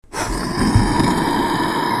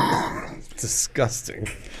disgusting.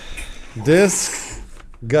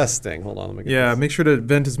 Disgusting. Hold on, let me get this. Make sure to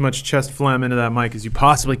vent as much chest phlegm into that mic as you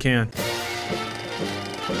possibly can.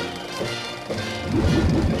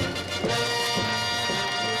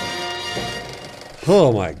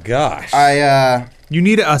 Oh my gosh. You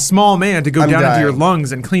need a small man to go down into your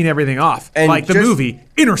lungs and clean everything off. And like the movie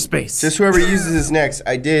Inner Space. Just whoever uses this next,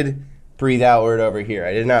 I did breathe outward over here.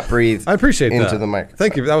 I did not breathe I appreciate into that. the microphone.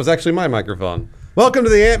 Thank you. That was actually my microphone. Welcome to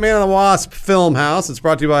the Ant-Man and the Wasp Film House. It's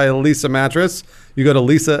brought to you by Lisa Mattress. You go to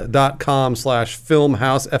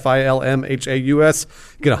lisa.com/filmhouse, FILMHAUS.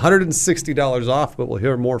 You get $160 off, but we'll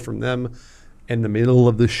hear more from them in the middle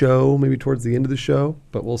of the show, maybe towards the end of the show,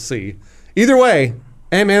 but we'll see. Either way,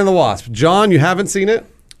 Ant-Man and the Wasp. John, you haven't seen it?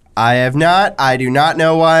 I have not. I do not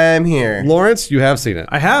know why I'm here. Lawrence, you have seen it.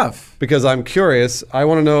 I have. Because I'm curious. I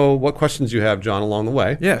want to know what questions you have, John, along the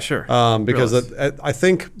way. Yeah, sure. Because I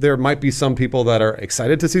think there might be some people that are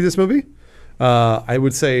excited to see this movie. I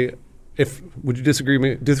would say, would you disagree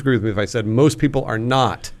with me if I said most people are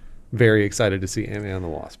not very excited to see Ant-Man and the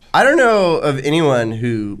Wasp? I don't know of anyone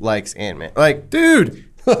who likes Ant-Man. Like, dude.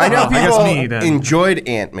 I know people me, then. enjoyed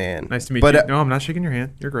Ant-Man. Nice to meet but, you. No, I'm not shaking your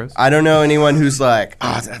hand. You're gross. I don't know anyone who's like,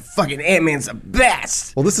 fucking Ant-Man's the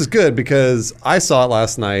best. Well, this is good because I saw it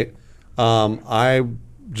last night. I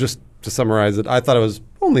just, to summarize it, I thought it was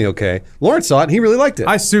only okay. Lawrence saw it and he really liked it.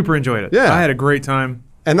 I super enjoyed it. Yeah. I had a great time.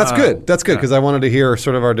 And that's good. That's good because I wanted to hear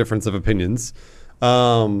sort of our difference of opinions.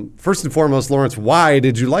 First and foremost, Lawrence, why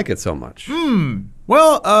did you like it so much?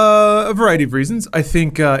 Well, a variety of reasons. I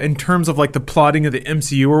think in terms of like the plotting of the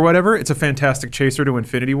MCU or whatever, it's a fantastic chaser to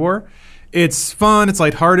Infinity War. It's fun. It's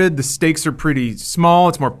lighthearted. The stakes are pretty small.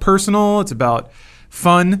 It's more personal. It's about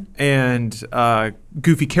fun and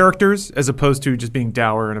goofy characters as opposed to just being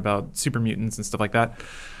dour and about super mutants and stuff like that.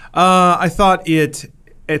 I thought it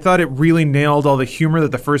really nailed all the humor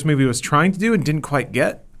that the first movie was trying to do and didn't quite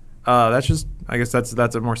get. I guess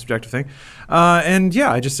that's a more subjective thing. And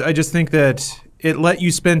yeah, I just think that it let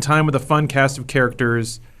you spend time with a fun cast of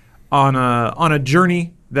characters on a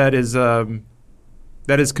journey that is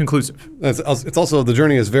conclusive. It's also, the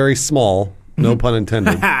journey is very small, no pun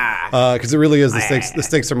intended, because it really is, the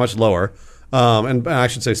stakes are much lower. And I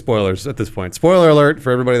should say spoilers at this point. Spoiler alert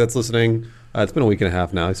for everybody that's listening. It's been a week and a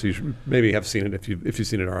half now, so you should maybe have seen it if you've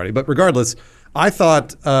seen it already. But regardless, I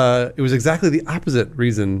thought it was exactly the opposite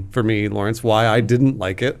reason for me, Lawrence, why I didn't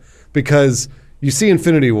like it. Because you see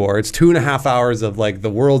Infinity War, it's 2.5 hours of like the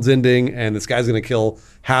world's ending and this guy's going to kill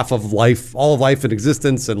half of life, all of life in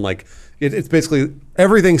existence. And like it's basically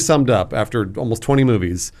everything summed up after almost 20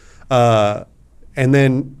 movies. And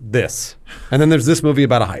then this. And then there's this movie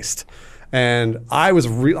about a heist. And I was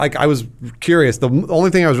curious. The only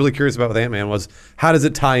thing I was really curious about with Ant-Man was how does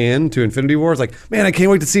it tie in to Infinity War? It's like, man, I can't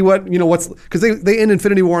wait to see because they end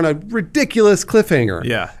Infinity War on a ridiculous cliffhanger.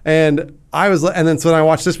 Yeah. And then when I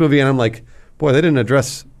watched this movie and I'm like, boy, they didn't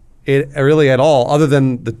address it really at all, other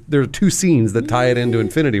than there are 2 scenes that tie it into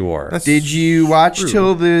Infinity War. Did you watch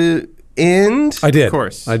till the end? I did. Of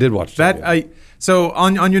course. I did watch that. So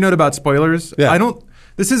on your note about spoilers, yeah.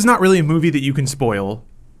 This is not really a movie that you can spoil.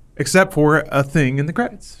 Except for a thing in the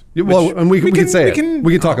credits. Well, and we can say it.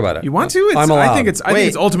 We can talk about it. You want to? I'm allowed. I think it's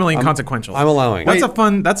ultimately inconsequential. I'm allowing. That's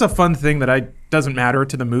a fun thing that doesn't matter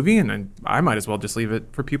to the movie, and I might as well just leave it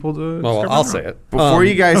for people to. Well, I'll say it before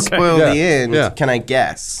you guys spoil the end. Yeah. Can I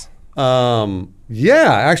guess?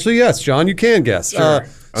 Actually, yes, John, you can guess. Sure.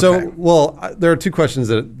 There are 2 questions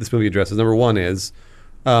that this movie addresses. Number 1 is,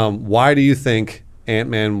 why do you think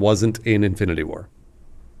Ant-Man wasn't in Infinity War?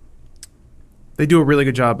 They do a really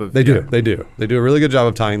good job of... They do a really good job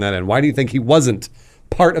of tying that in. Why do you think he wasn't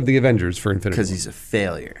part of the Avengers for Infinity War? Because he's a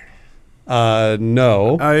failure.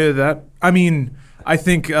 No. I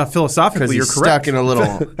think philosophically you're correct. Stuck in a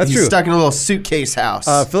little. That's he's true. Stuck in a little suitcase house.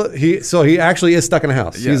 He actually is stuck in a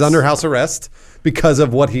house. Yes. He's under house arrest because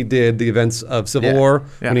of what he did, the events of Civil War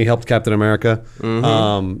when he helped Captain America.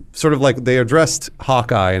 Mm-hmm. Sort of like they addressed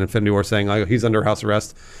Hawkeye in Infinity War, saying like, he's under house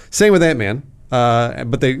arrest. Same with Ant-Man.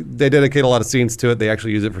 But they dedicate a lot of scenes to it. They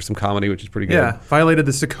actually use it for some comedy, which is pretty good. Yeah, violated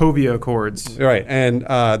the Sokovia Accords. Right, and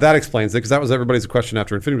that explains it, because that was everybody's question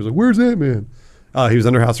after Infinity War. Was like, where's Ant-Man? He was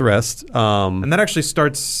under house arrest. And that actually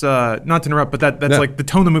starts, not to interrupt, but that's like the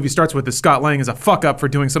tone the movie starts with is Scott Lang is a fuck up for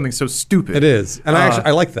doing something so stupid. It is. And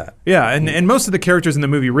I like that. Yeah, and most of the characters in the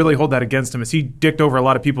movie really hold that against him, as he dicked over a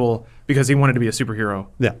lot of people because he wanted to be a superhero.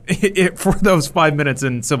 Yeah. For those 5 minutes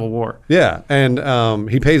in Civil War. Yeah, and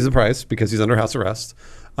he pays the price because he's under house arrest.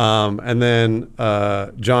 And then,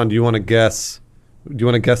 John, do you want to guess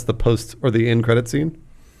the post or the end credit scene?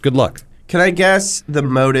 Good luck. Can I guess the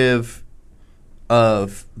motive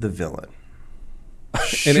of the villain?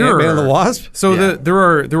 in Ant-Man and the Wasp? So Yeah. there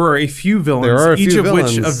are a few villains, There are a each few of which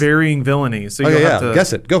villains. of varying villainy. So Okay, you'll yeah. have to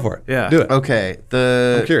Guess it. Go for it. Yeah. Do it. Okay,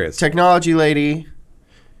 the I'm curious. technology lady.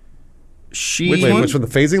 She Which one? The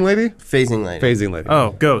phasing lady? phasing lady. Phasing lady.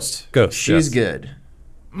 Oh, Ghost. Ghost. She's yes. good.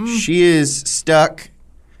 She is stuck.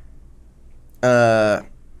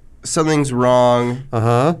 Something's wrong,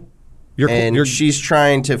 Uh-huh. and she's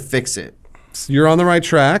trying to fix it. You're on the right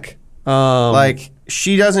track. Like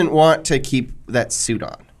she doesn't want to keep that suit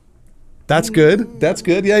on. That's good. That's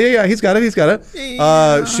good. Yeah. He's got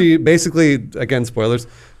it. She basically, again, spoilers,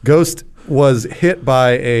 Ghost was hit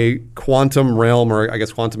by a quantum realm, or I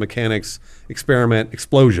guess quantum mechanics experiment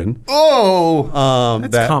explosion. Oh,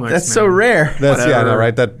 That's comics. that's so man. rare. That's, yeah, I know, Whatever.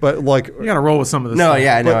 right? But like, You got to roll with some of this. No, stuff.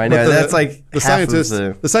 yeah, I know, I know. That's like the half of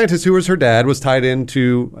scientist. The scientist who was her dad was tied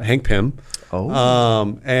into Hank Pym.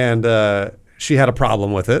 And she had a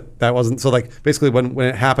problem with it. That wasn't so. Like basically, when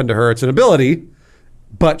it happened to her, it's an ability,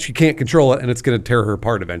 but she can't control it, and it's going to tear her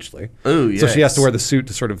apart eventually. Ooh, So she has to yikes. wear the suit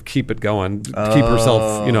to sort of keep it going, to keep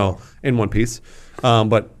herself, in one piece.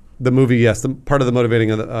 But the movie, yes, the part of the motivating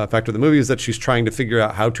factor of the movie is that she's trying to figure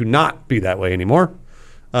out how to not be that way anymore.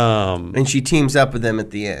 And she teams up with them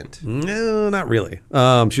at the end. No, not really.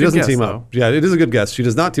 She doesn't guess, team though. up. Yeah, it is a good guess. She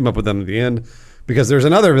does not team up with them at the end because there's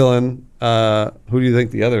another villain. Who do you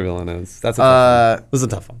think the other villain is? That's a tough one. This is a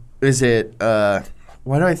tough one. Is it?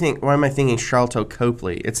 Why am I thinking Charlton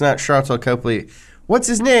Copley? It's not Charlton Copley. What's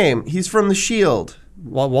his name? He's from The Shield.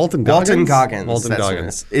 Walton Goggins. Walton Goggins. Walton that's what it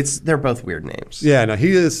Goggins. is. They're both weird names. Yeah, no,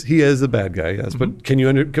 he is a bad guy. Yes, but can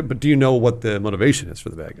you but do you know what the motivation is for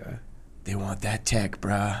the bad guy? They want that tech,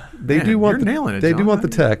 bruh. They Man, do want you're nailing it, They do John. want the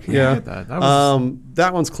tech. I Yeah, get that. That was-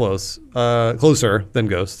 that one's close, closer than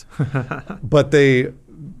Ghost. But they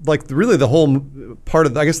really the whole part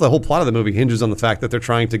of I guess the whole plot of the movie hinges on the fact that they're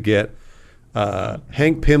trying to get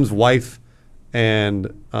Hank Pym's wife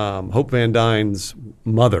and Hope Van Dyne's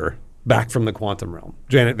mother back from the quantum realm,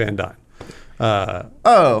 Janet Van Dyne.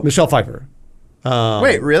 Michelle Pfeiffer.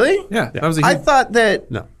 Wait, really? Yeah, that was a I huge- thought that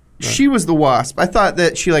No. she was the Wasp. I thought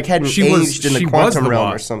that she hadn't She was- aged in the she was quantum the realm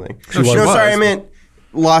or Wasp. something. She was. No, sorry, I Was. meant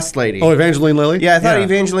Lost Lady. Oh, Evangeline Lilly? Yeah, I thought Yeah.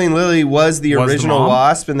 Evangeline Lilly was the Was the original mom?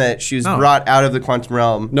 Wasp and that she was No. brought out of the quantum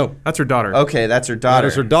realm. No. That's her daughter. Okay, that's her daughter. That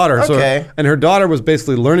is her daughter. Okay. And her daughter was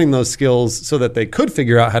basically learning those skills so that they could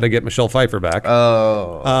figure out how to get Michelle Pfeiffer back.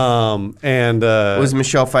 Was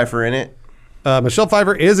Michelle Pfeiffer in it? Michelle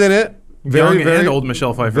Pfeiffer is in it. Young and old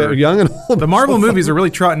Michelle Pfeiffer. Very young and old. The Marvel Michelle movies are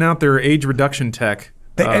really trotting out their age reduction tech.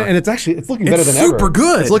 And it's looking better it's than ever. super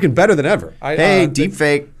good. It's looking better than ever. Hey, deep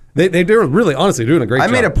fake. They're really, honestly, doing a great I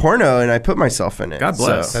job. made a porno and I put myself in it. God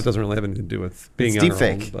bless. That doesn't really have anything to do with being It's young or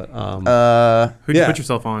deepfake. old, but Who'd you yeah. put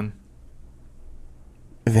yourself on?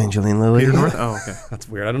 Evangeline Lilly. Peter North? Oh, okay. that's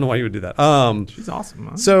weird. I don't know why you would do that. She's awesome.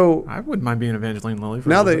 Huh? So I wouldn't mind being Evangeline Lilly for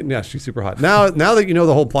now a little that bit. she's super hot. Now that you know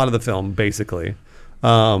the whole plot of the film, basically,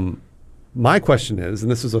 my question is,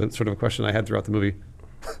 and this is a sort of a question I had throughout the movie: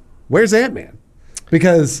 where's Ant-Man?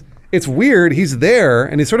 Because it's weird. He's there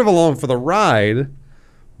and he's sort of along for the ride,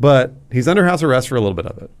 but he's under house arrest for a little bit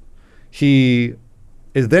of it. He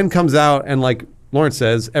then comes out and, like Lawrence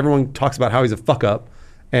says, everyone talks about how he's a fuck up,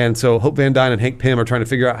 and so Hope Van Dyne and Hank Pym are trying to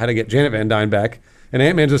figure out how to get Janet Van Dyne back, and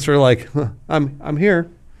Ant-Man's just sort of like, I'm here.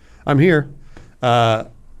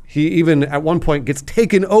 He even at one point gets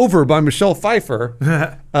taken over by Michelle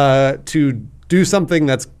Pfeiffer to do something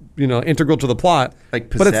that's integral to the plot. Like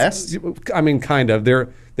But possessed? I mean, kind of.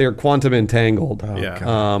 They're quantum entangled. Yeah.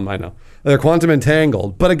 I know. They're quantum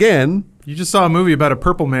entangled. But again, You just saw a movie about a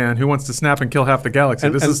purple man who wants to snap and kill half the galaxy.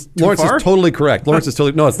 and, This and is too Lawrence far? is totally correct. Lawrence is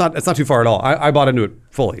totally no. It's not too far at all. I bought into it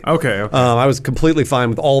fully. Okay. I was completely fine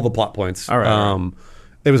with all the plot points. All right.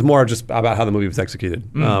 It was more just about how the movie was executed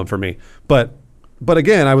for me. But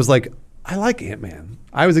again, I was like, I like Ant-Man.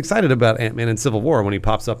 I was excited about Ant-Man in Civil War when he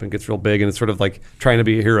pops up and gets real big and it's sort of like trying to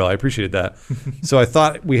be a hero. I appreciated that. So I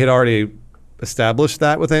thought we had already established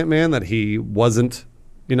that with Ant-Man, that he wasn't,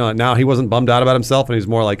 now he wasn't bummed out about himself and he's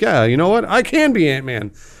more like, yeah, you know what? I can be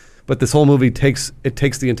Ant-Man. But this whole movie takes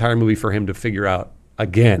the entire movie for him to figure out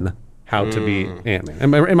again how to be Ant-Man.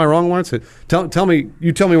 Am I wrong, Lawrence? Tell me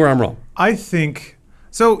where I'm wrong. I think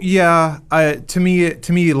so. Yeah. To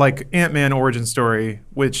me, like Ant-Man origin story,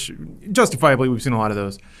 which justifiably we've seen a lot of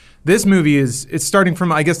those. This movie it's starting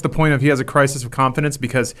from, I guess, the point of he has a crisis of confidence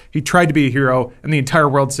because he tried to be a hero and the entire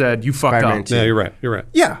world said you fucked Spider-Man up. 2. Yeah, you're right.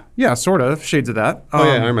 Yeah, sort of shades of that. Oh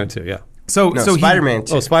yeah, Iron Man 2. Yeah. So No, so Spider-Man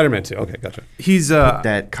 2. Oh, Spider-Man 2. Okay, gotcha. He's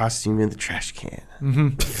That costume in the trash can.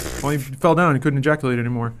 well, he fell down. He couldn't ejaculate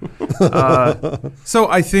anymore. So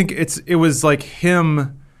I think it was like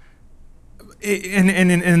him. And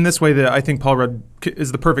in this way, that I think Paul Rudd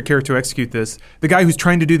is the perfect character to execute this. The guy who's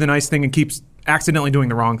trying to do the nice thing and keeps accidentally doing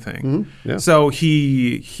the wrong thing. Mm-hmm. Yeah. So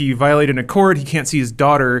he violated an accord. He can't see his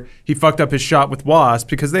daughter. He fucked up his shot with Wasp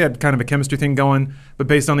because they had kind of a chemistry thing going. But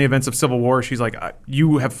based on the events of Civil War, she's like,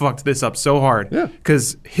 you have fucked this up so hard. Yeah.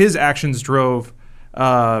 Because his actions drove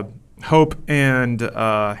Hope and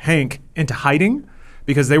Hank into hiding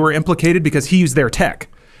because they were implicated because he used their tech.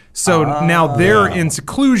 So now they're in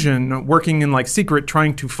seclusion, working in like secret,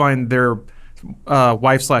 trying to find their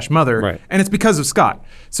wife/mother, Right. and it's because of Scott.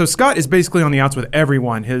 So Scott is basically on the outs with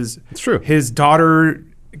everyone. It's true. His daughter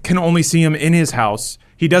can only see him in his house.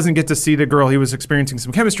 He doesn't get to see the girl he was experiencing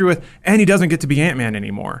some chemistry with, and he doesn't get to be Ant-Man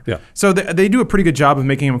anymore. Yeah. So they do a pretty good job of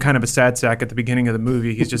making him kind of a sad sack at the beginning of the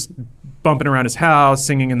movie. He's just bumping around his house,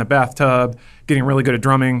 singing in the bathtub, getting really good at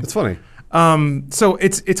drumming. It's funny. So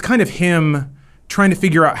it's kind of him trying to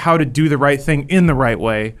figure out how to do the right thing in the right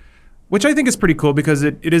way, which I think is pretty cool because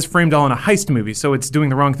it is framed all in a heist movie, so it's doing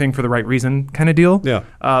the wrong thing for the right reason kind of deal. Yeah.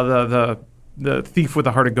 The thief with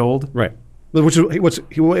a heart of gold. Right. Which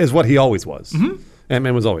is what he always was. Mm-hmm.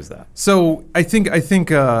 Ant-Man was always that. So I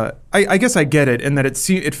guess I get it in that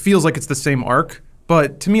it feels like it's the same arc,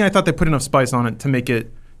 but to me I thought they put enough spice on it to make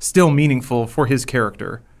it still meaningful for his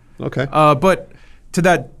character. Okay. But to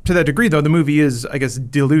that degree, though, the movie is, I guess,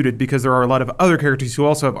 diluted because there are a lot of other characters who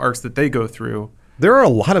also have arcs that they go through. There are a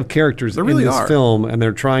lot of characters in really this are. film, and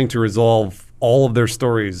they're trying to resolve all of their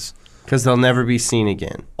stories Because they'll never be seen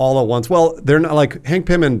again. all at once. Well, they're not like Hank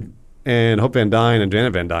Pym and Hope Van Dyne and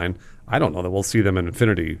Janet Van Dyne. I don't know that we'll see them in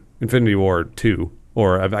Infinity War 2,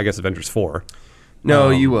 or I guess Avengers 4. No,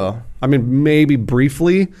 you will. I mean, maybe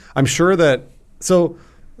briefly. I'm sure that. So,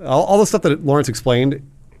 all the stuff that Lawrence explained,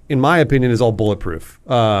 in my opinion, is all bulletproof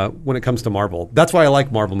when it comes to Marvel. That's why I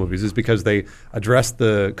like Marvel movies, is because they address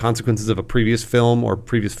the consequences of a previous film or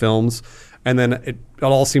previous films, and then it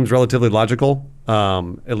all seems relatively logical,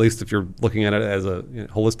 at least if you're looking at it as a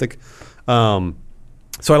holistic.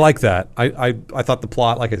 So I like that. I thought the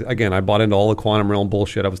plot, again, I bought into all the quantum realm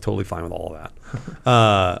bullshit. I was totally fine with all of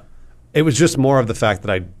that. It was just more of the fact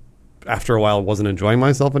that after a while, wasn't enjoying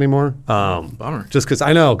myself anymore. Bummer. Just because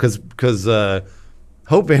I know, because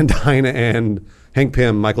Hope Van Dyne and Hank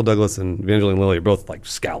Pym, Michael Douglas, and Evangeline Lilly are both like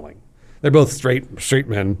scowling. They're both straight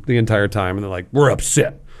men the entire time, and they're like, "We're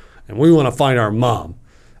upset, and we want to find our mom."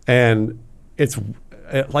 And it's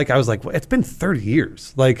like I was like, well, "It's been 30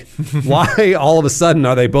 years. Like, why all of a sudden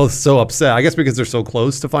are they both so upset?" I guess because they're so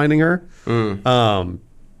close to finding her.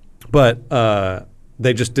 But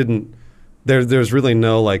they just didn't. There's really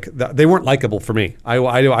no they weren't likable for me. I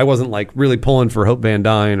wasn't like really pulling for Hope Van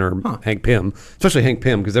Dyne or Hank Pym, especially Hank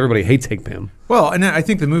Pym, because everybody hates Hank Pym. Well, and I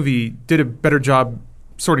think the movie did a better job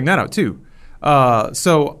sorting that out too.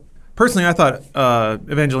 So personally, I thought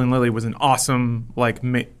Evangeline Lilly was an awesome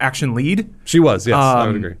action lead. She was, yes, I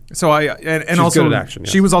would agree. So She's also good at action,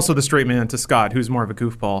 yes. she was also the straight man to Scott, who's more of a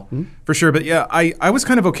goofball for sure. But yeah, I was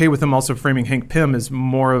kind of okay with them also framing Hank Pym as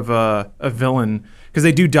more of a villain, because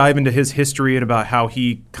they do dive into his history and about how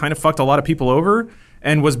he kind of fucked a lot of people over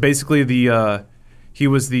and was basically the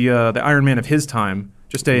Iron Man of his time.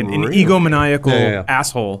 Just an egomaniacal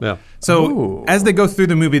asshole. Yeah. So as they go through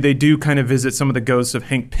the movie, they do kind of visit some of the ghosts of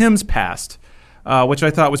Hank Pym's past, which I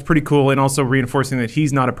thought was pretty cool, and also reinforcing that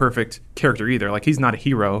he's not a perfect character either. Like, he's not a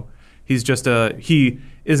hero. He's just he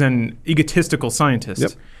is an egotistical scientist.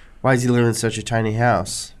 Yep. Why does he live in such a tiny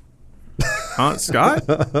house? Huh, Scott?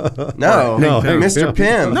 No, Mr.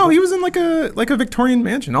 Pym. No, he was in like a Victorian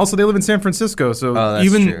mansion. Also, they live in San Francisco, so that's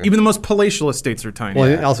even true. the most palatial estates are tiny.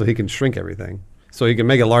 Well, also he can shrink everything, so he can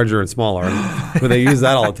make it larger and smaller. But they use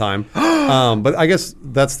that all the time. But I guess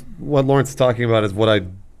that's what Lawrence is talking about. Is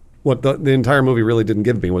what the entire movie really didn't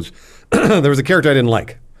give me was there was a character I didn't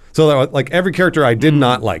like. So like every character I did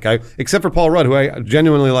not like, except for Paul Rudd, who I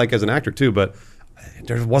genuinely like as an actor too, but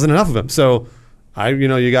there wasn't enough of him. So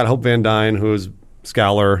you got Hope Van Dyne, who's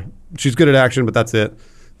Scowler. She's good at action, but that's it.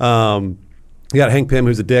 You got Hank Pym,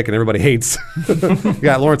 who's a dick and everybody hates. You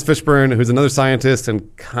got Lawrence Fishburne, who's another scientist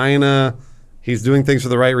and he's doing things for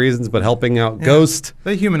the right reasons, but helping out Ghost.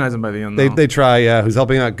 They humanize him by the end, though. They try, who's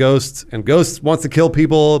helping out Ghost, and Ghost wants to kill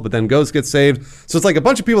people, but then Ghost gets saved. So it's like a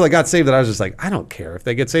bunch of people that got saved that I was just like, I don't care if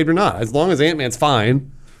they get saved or not. As long as Ant-Man's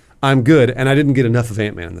fine, I'm good. And I didn't get enough of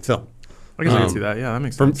Ant-Man in the film. I guess I can see that. Yeah, that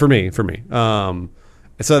makes sense. For me.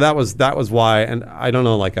 So that was why, and I don't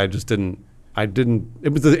know, like I had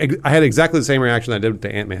exactly the same reaction I did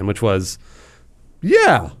to Ant-Man, which was,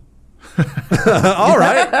 yeah. All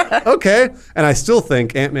right. Okay. And I still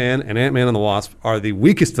think Ant-Man and Ant-Man and the Wasp are the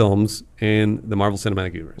weakest films in the Marvel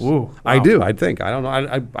Cinematic Universe. Ooh, wow. I do. I think. I don't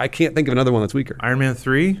know. I can't think of another one that's weaker. Iron Man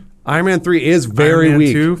 3? Iron Man 3 is very Iron Man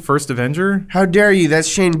weak. 2, First Avenger. How dare you? That's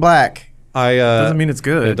Shane Black. Doesn't mean it's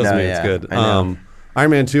good. It doesn't No, mean yeah, it's good. I know.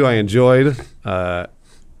 Iron Man 2 I enjoyed.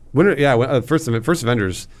 First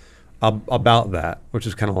Avengers about that, which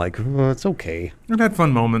is kind of like, it's okay. It had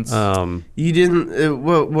fun moments. You didn't.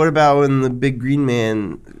 What about when the big green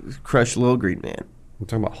man crushed little green man? We're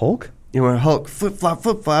talking about Hulk? You went Hulk flip flop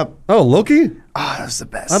flip flop. Oh, Loki? Ah, that was the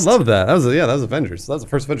best. I love that. That was Avengers. That was the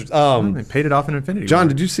first Avengers. They paid it off in Infinity John, War.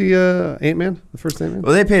 did you see Ant-Man? The first Ant-Man?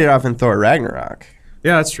 Well, they paid it off in Thor Ragnarok.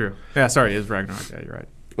 Yeah, that's true. Yeah, sorry, it is Ragnarok. Yeah, you're right.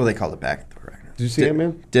 Well, they called it back Thor Ragnarok. Did you see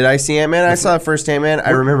Ant-Man? Did I see Ant-Man? I saw the first Ant-Man. I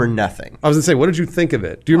remember nothing. I was gonna say, what did you think of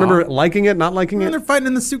it? Do you remember liking it, not liking And it? they're fighting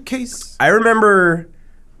in the suitcase. I remember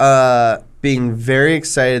being very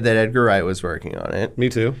excited that Edgar Wright was working on it. Me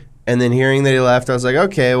too. And then hearing that he left, I was like,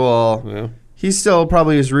 okay, well, Yeah. he's still,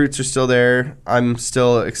 probably his roots are still there. I'm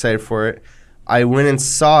still excited for it. I went and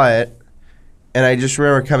saw it, and I just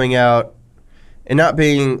remember coming out and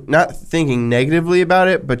not thinking negatively about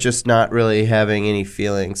it, but just not really having any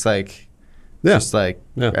feelings. Like, Yeah. just like,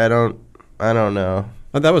 Yeah. I don't know.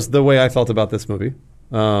 That was the way I felt about this movie.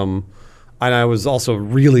 And I was also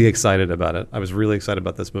really excited about it. I was really excited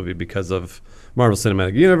about this movie because of Marvel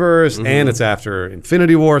Cinematic Universe, and it's after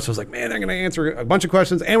Infinity War. So I was like, man, they're going to answer a bunch of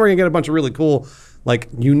questions, and we're going to get a bunch of really cool, like,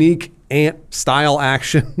 unique ant-style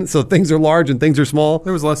action. So things are large and things are small.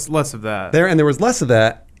 There was less of that. There was less of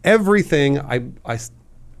that. Everything,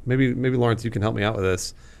 maybe Lawrence, you can help me out with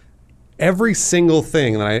this. Every single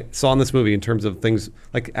thing that I saw in this movie in terms of things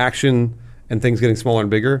like action and things getting smaller and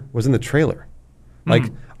bigger was in the trailer. Like,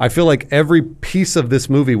 I feel like every piece of this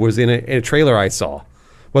movie was in a trailer I saw,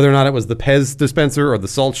 whether or not it was the Pez dispenser or the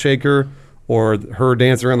salt shaker or her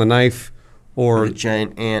dancing around the knife or The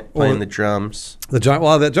giant ant playing the drums. the giant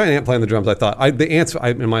ant playing the drums. I thought the ants,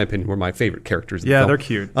 in my opinion, were my favorite characters. In the Yeah, film. they're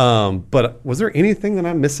cute. But was there anything that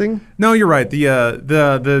I'm missing? No, you're right.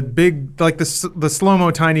 The big, like the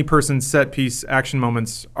slow-mo tiny person set piece action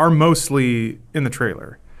moments are mostly in the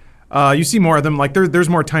trailer. You see more of them. Like there's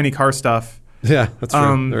more tiny car stuff. Yeah, that's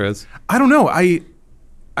true. There is. I don't know.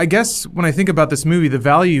 I guess when I think about this movie, the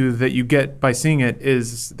value that you get by seeing it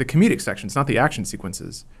is the comedic sections, not the action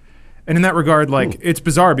sequences. And in that regard, like it's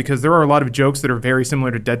bizarre because there are a lot of jokes that are very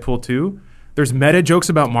similar to Deadpool 2. There's meta jokes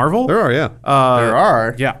about Marvel. There are, yeah. There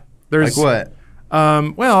are? Yeah. There's Like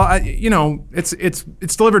what? Well,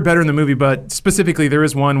 it's delivered better in the movie, but specifically there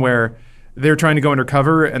is one where they're trying to go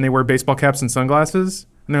undercover and they wear baseball caps and sunglasses,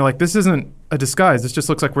 and they're like, "This isn't a disguise. This just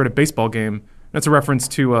looks like we're at a baseball game." That's a reference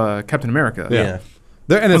to Captain America. Yeah.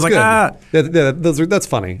 And it's like, good. ah. That's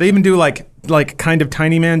funny. They even do like kind of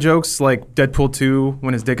tiny man jokes, like Deadpool 2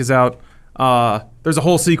 when his dick is out. There's a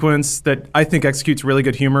whole sequence that I think executes really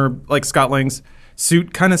good humor. Like Scott Lang's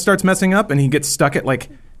suit kind of starts messing up, and he gets stuck at like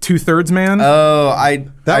 2/3 man. Oh, I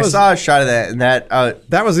was- saw a shot of that, and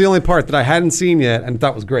That was the only part that I hadn't seen yet, and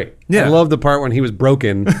that was great. Yeah. I love the part when he was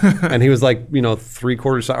broken and he was like,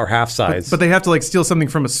 3/4 size or half size. But they have to like steal something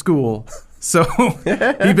from a school. So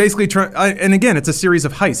he basically and again, it's a series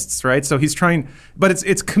of heists, right? So he's trying, but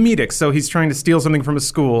it's comedic. So he's trying to steal something from a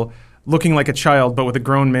school, looking like a child, but with a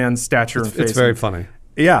grown man's stature and face. it's very funny.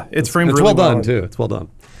 Yeah, it's framed It's really well done too. It's well done.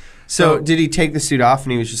 So did he take the suit off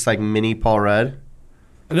and he was just like mini Paul Rudd?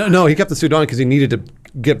 No, he kept the suit on because he needed to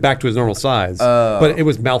get back to his normal size. But it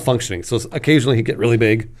was malfunctioning. So occasionally he'd get really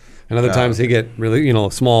big, and other times he'd get really,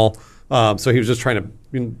 small. So he was just trying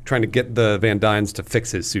to get the Van Dynes to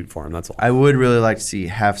fix his suit for him. That's all. I would really like to see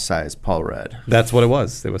half-size Paul Rudd. That's what it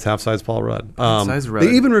was. It was half-size Paul Rudd. Half-size Rudd.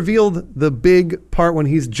 They even revealed the big part when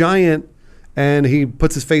he's giant and he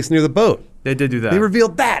puts his face near the boat. They did do that. They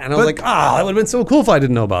revealed that, and I was like, that would have been so cool if I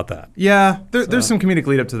didn't know about that. Yeah, there's some comedic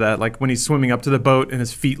lead up to that, like when he's swimming up to the boat and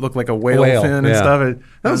his feet look like a whale whale, fin and yeah. stuff.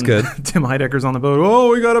 That was good. Tim Heidecker's on the boat. Oh,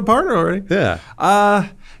 we got a partner already. Yeah.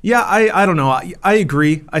 Yeah, I don't know. I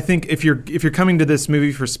agree. I think if you're coming to this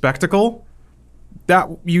movie for spectacle, that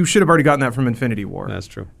you should have already gotten that from Infinity War. That's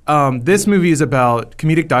true. This movie is about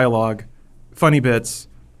comedic dialogue, funny bits,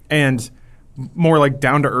 and more like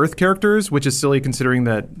down to earth characters, which is silly considering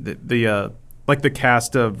that the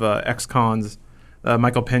cast of ex-cons,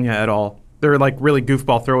 Michael Pena et al. They're like really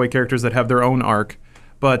goofball throwaway characters that have their own arc.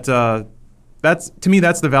 But that's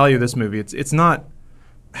the value of this movie. It's not.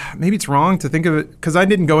 Maybe it's wrong to think of it because I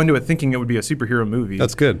didn't go into it thinking it would be a superhero movie.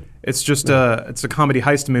 That's good. It's just it's a comedy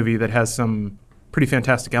heist movie that has some pretty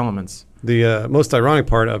fantastic elements. The most ironic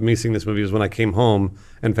part of me seeing this movie was when I came home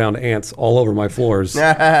and found ants all over my floors.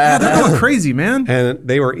 Yeah, they're going crazy, man. And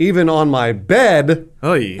they were even on my bed,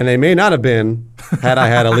 Oy. and they may not have been had I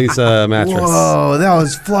had a Lisa mattress. Whoa, that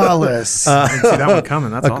was flawless. I didn't see that one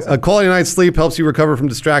coming. That's awesome. A quality night's sleep helps you recover from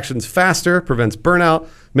distractions faster, prevents burnout,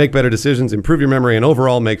 make better decisions, improve your memory, and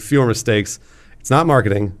overall make fewer mistakes. It's not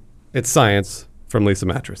marketing, it's science from Lisa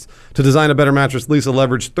Mattress. To design a better mattress, Lisa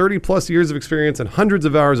leveraged 30 plus years of experience and hundreds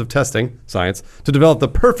of hours of testing, science, to develop the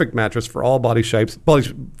perfect mattress for all body shapes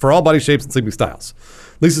and sleeping styles.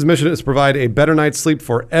 Lisa's mission is to provide a better night's sleep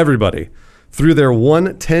for everybody. Through their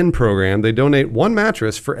 110 program, they donate one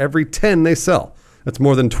mattress for every 10 they sell. That's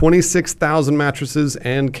more than 26,000 mattresses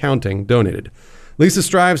and counting donated. Lisa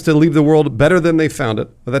strives to leave the world better than they found it,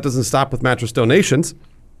 but that doesn't stop with mattress donations.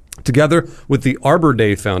 Together with the Arbor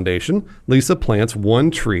Day Foundation, Lisa plants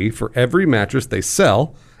one tree for every mattress they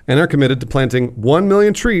sell and are committed to planting 1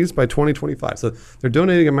 million trees by 2025. So they're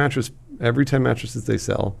donating a mattress every 10 mattresses they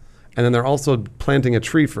sell, and then they're also planting a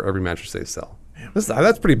tree for every mattress they sell. That's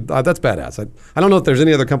badass. I don't know if there's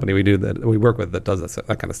any other company we work with that does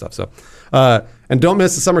that kind of stuff. So, and don't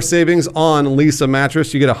miss the summer savings on Lisa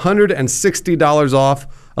Mattress. You get $160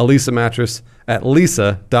 off a Lisa mattress at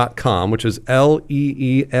Leesa.com, which is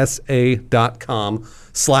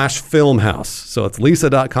LEESA.com/filmhouse. So it's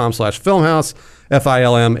Leesa.com/filmhouse,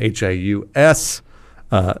 FILMHAUS.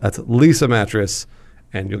 That's Lisa Mattress,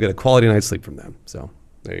 and you'll get a quality night's sleep from them. So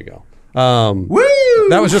there you go. Woo!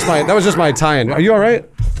 That was just my tie-in. Are you all right?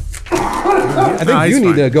 I think he's you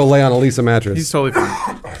need fine. to go lay on a Lisa mattress. He's totally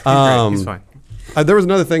fine. He's great. He's fine. There was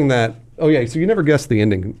another thing that. Oh yeah, so you never guessed the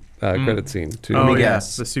ending credit scene too. Oh, me yeah.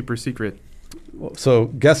 guess. The super secret. So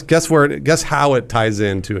guess how it ties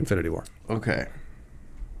into Infinity War. Okay.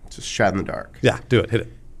 Just shot in the dark. Yeah, do it. Hit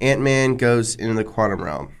it. Ant-Man goes into the quantum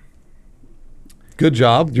realm. Good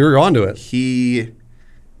job. You're onto it. He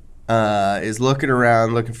is looking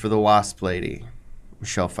around, looking for the Wasp lady,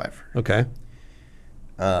 Michelle Pfeiffer. Okay.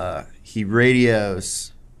 He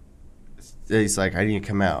radios. He's like, I need to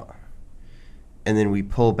come out. And then we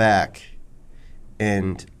pull back,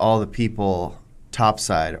 and all the people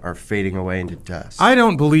topside are fading away into dust. I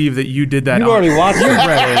don't believe that you did that. You already watched it. You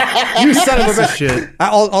read it. You son of a Piece of bitch. shit.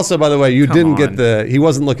 Also, by the way, you Come didn't get on. he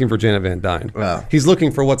wasn't looking for Janet Van Dyne. Wow. He's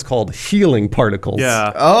looking for what's called healing particles.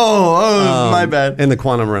 Yeah. My bad. In the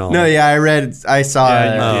quantum realm. No, yeah, I saw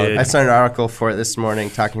Yeah, you did. I saw an article for it this morning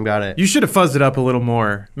talking about it. You should have fuzzed it up a little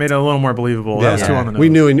more, made it a little more believable. That was too on the nose. We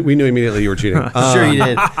knew immediately you were cheating. Sure you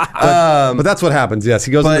did. But that's what happens. Yes,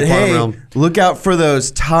 he goes into But the quantum hey, realm. look out for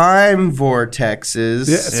those time vortexes.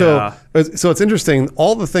 Yeah, so it's interesting.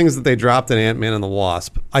 All the things that they dropped in Ant-Man and the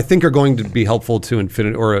Wasp, I think, are going to be helpful to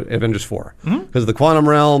Infinity or Avengers 4 because the quantum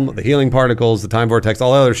realm, the healing particles, the time vortex,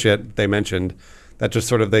 all the other shit they mentioned. That just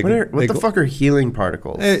sort of What the fuck are healing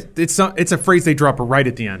particles? It's a phrase they drop right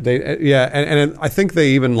at the end. And I think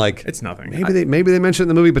they even like It's nothing. Maybe they mentioned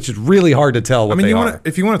it in the movie, but it's really hard to tell what they are.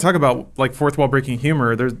 If you want to talk about like fourth wall breaking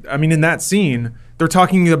humor, in that scene, they're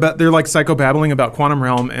like psychobabbling about quantum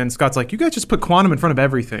realm, and Scott's like, you guys just put quantum in front of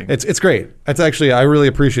everything. It's great. It's actually, I really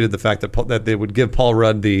appreciated the fact that they would give Paul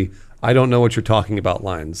Rudd the I don't know what you're talking about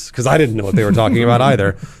lines, because I didn't know what they were talking about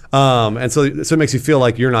either. And so it makes you feel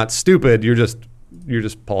like you're not stupid. You're just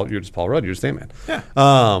Paul Rudd. You're just Ant-Man. Yeah.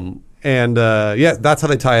 That's how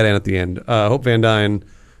they tie it in at the end. Hope Van Dyne,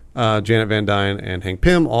 Janet Van Dyne, and Hank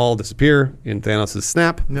Pym all disappear in Thanos'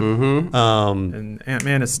 snap. And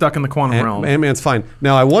Ant-Man is stuck in the quantum realm. Ant-Man's fine.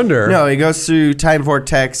 Now I wonder. No, he goes through time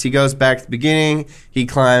vortex. He goes back to the beginning. He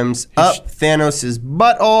climbs up Thanos'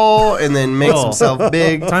 butthole and then makes himself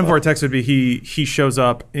big. Time vortex would be he shows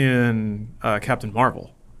up in Captain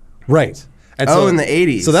Marvel. Right. And in the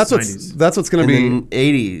 80s. So that's what's going to be. In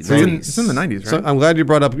the 80s. It's in the 90s, right? So I'm glad you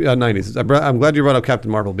brought up 90s. I'm glad you brought up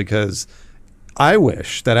Captain Marvel because I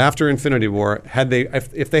wish that after Infinity War,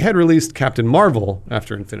 if they had released Captain Marvel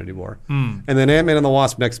after Infinity War, and then Ant-Man and the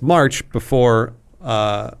Wasp next March before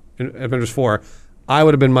Avengers 4, I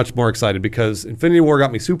would have been much more excited because Infinity War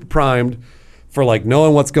got me super primed for like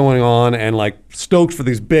knowing what's going on and like stoked for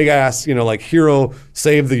these big ass, like hero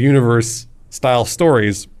save the universe style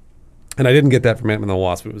stories. And I didn't get that from Ant-Man and the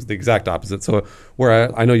Wasp. It was the exact opposite. So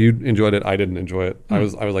where I know you enjoyed it, I didn't enjoy it. I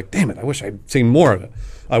was like, damn it, I wish I'd seen more of it.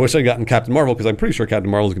 I wish I'd gotten Captain Marvel because I'm pretty sure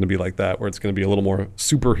Captain Marvel is going to be like that, where it's going to be a little more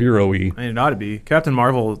superhero-y. It ought to be. Captain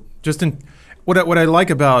Marvel, what I like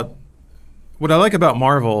about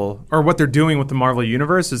Marvel, or what they're doing with the Marvel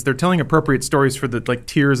universe, is they're telling appropriate stories for the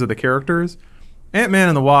tiers of the characters. Ant-Man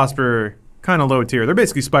and the Wasp are kind of low tier. They're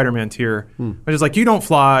basically Spider-Man tier. But it's like, you don't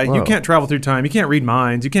fly, you can't travel through time, you can't read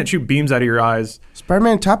minds, you can't shoot beams out of your eyes.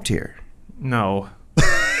 Spider-Man top tier. No.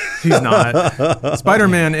 He's not.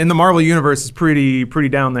 Spider-Man in the Marvel Universe is pretty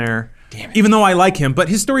down there. Damn it. Even though I like him, but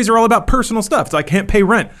his stories are all about personal stuff. So I can't pay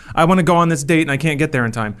rent. I want to go on this date and I can't get there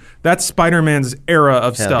in time. That's Spider-Man's era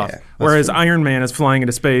of stuff. Yeah. Whereas Iron Man is flying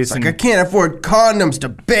into space. Like, I can't afford condoms to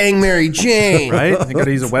bang Mary Jane. Right? You got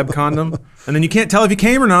to use a web condom. And then you can't tell if you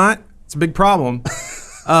came or not. It's a big problem.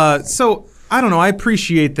 So, I don't know. I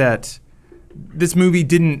appreciate that this movie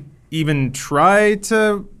didn't even try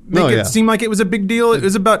to make it seem like it was a big deal. It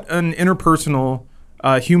was about an interpersonal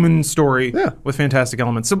human story with fantastic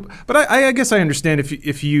elements. So, but I guess I understand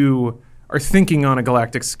if you are thinking on a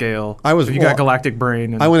galactic scale. If you got galactic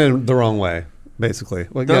brain. I went in the wrong way, basically.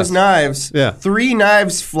 Well, Those knives. Yeah. 3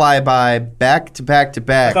 knives fly by back to back to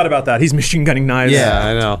back. I thought about that. He's machine gunning knives. Yeah,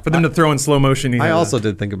 I know. For them to throw in slow motion. I also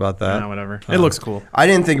did think about that. Whatever. It looks cool. I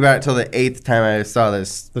didn't think about it till the 8th time I saw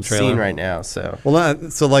this trailer. scene right now. So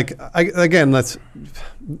That's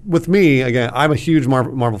with me again. I'm a huge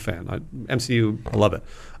Marvel fan. MCU, I love it.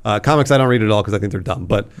 Comics I don't read at all because I think they're dumb.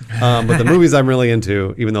 But the movies I'm really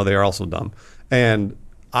into, even though they are also dumb. And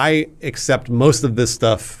I accept most of this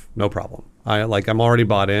stuff, no problem. I'm already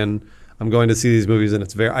bought in. I'm going to see these movies, and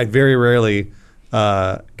I very rarely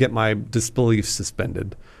get my disbelief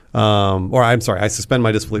suspended. I suspend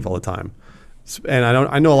my disbelief all the time. And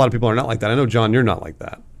I know a lot of people are not like that. I know, John, you're not like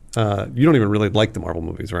that. You don't even really like the Marvel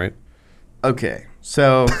movies, right? Okay,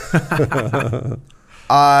 so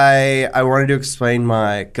I wanted to explain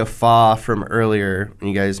my guffaw from earlier when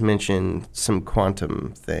you guys mentioned some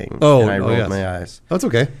quantum thing. And I rolled my eyes. That's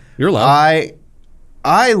okay. You're allowed.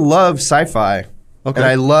 I love sci-fi. Okay. And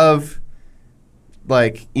I love,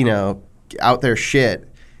 out there shit.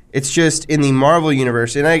 It's just in the Marvel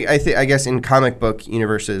universe, and I guess in comic book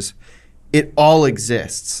universes, it all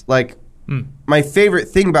exists. My favorite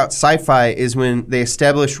thing about sci-fi is when they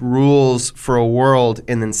establish rules for a world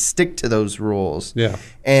and then stick to those rules. Yeah.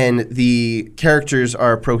 And the characters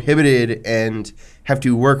are prohibited and have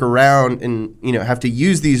to work around and have to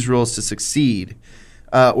use these rules to succeed.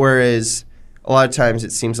 Whereas a lot of times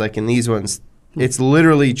it seems like in these ones, it's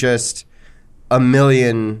literally just a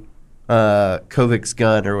million Kovic's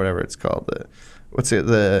gun or whatever it's called.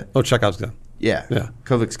 Chekhov's gun. Yeah.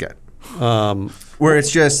 Kovic's gun. Where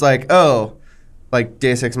it's just like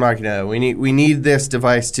Deus Ex Machina, we need this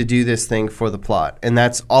device to do this thing for the plot, and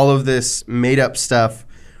that's all of this made up stuff.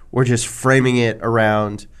 We're just framing it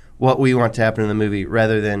around what we want to happen in the movie,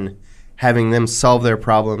 rather than having them solve their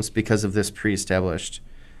problems because of this pre-established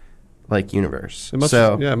universe. It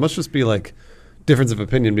must just be difference of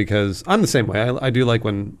opinion, because I'm the same way. I do like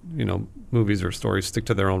when movies or stories stick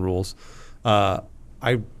to their own rules. I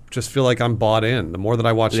just feel like I'm bought in. The more that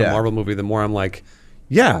I watch a Marvel movie, the more I'm like,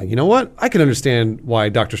 yeah, you know what? I can understand why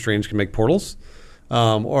Doctor Strange can make portals,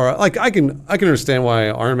 I can understand why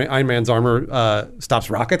Iron Man's armor stops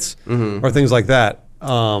rockets, or things like that.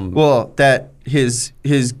 That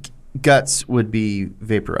his guts would be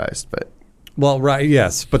vaporized, but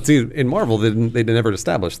yes, but see, in Marvel they never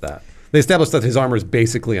established that. They established that his armor is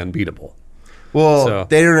basically unbeatable. Well,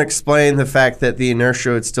 they don't explain the fact that the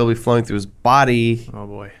inertia would still be flowing through his body. Oh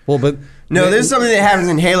boy. Well, but there's something that happens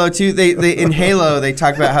in Halo too. In Halo they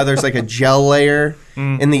talk about how there's a gel layer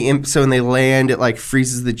in the so when they land it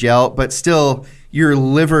freezes the gel, but still your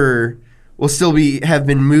liver will still have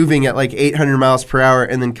been moving at 800 miles per hour,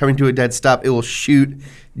 and then coming to a dead stop, it will shoot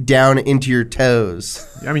down into your toes.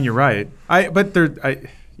 I mean, you're right.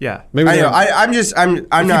 Yeah. Maybe I know.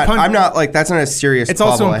 I'm not that's not a serious. It's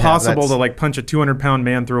also impossible to punch a 200-pound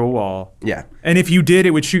man through a wall. Yeah. And if you did,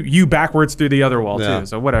 it would shoot you backwards through the other wall too.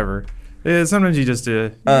 So whatever. Sometimes you just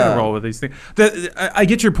you gotta roll with these things. I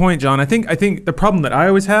get your point, John. I think the problem that I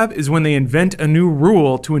always have is when they invent a new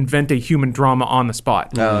rule to invent a human drama on the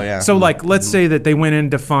spot. Oh yeah. So let's say that they went in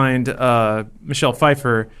to find Michelle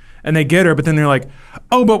Pfeiffer. And they get her, but then they're like,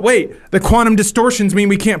 oh, but wait, the quantum distortions mean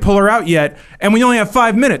we can't pull her out yet, and we only have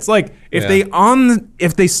 5 minutes.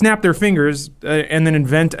 If they snap their fingers and then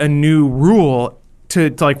invent a new rule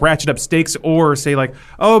to ratchet up stakes, or say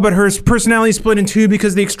oh, but her personality split in two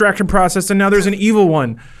because of the extraction process, and now there's an evil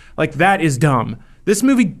one. That is dumb. This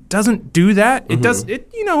movie doesn't do that. It does.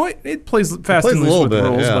 It plays fast and loose with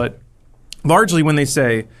rules, but largely when they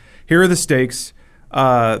say, here are the stakes.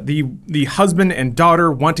 The husband and daughter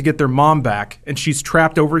want to get their mom back, and she's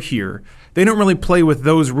trapped over here. They don't really play with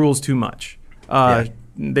those rules too much.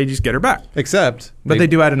 They just get her back. But they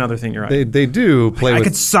do add another thing. You're right. They do play. I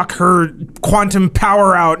could suck her quantum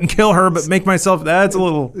power out and kill her, but make myself. That's a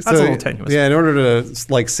little tenuous. Yeah, in order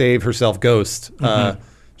to save herself, Ghost.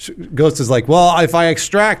 Ghost is well, if I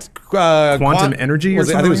extract quantum energy, or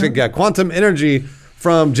something. I think it was quantum energy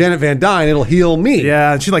from Janet Van Dyne, it'll heal me.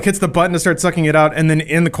 Yeah, and she like hits the button to start sucking it out, and then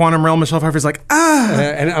in the quantum realm, Michelle Pfeiffer's like,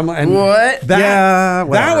 And What? That, Yeah, that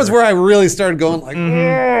whatever. was where I really started going like,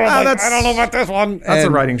 that's- I don't know about this one. that's a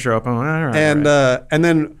writing show up. All right, And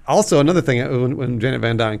then also another thing, when Janet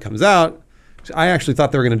Van Dyne comes out, I actually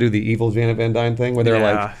thought they were going to do the evil Janet Van Dyne thing where they're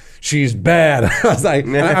Yeah. like, she's bad. I was like,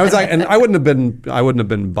 and I wouldn't have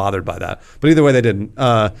been bothered by that. But either way, they didn't.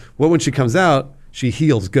 When she comes out, she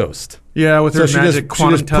heals Ghost. Yeah, with So her she magic just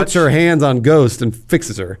quantum touch. puts her hands on Ghost and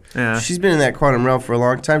fixes her. Yeah. She's been in that quantum realm for a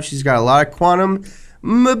long time. She's got a lot of quantum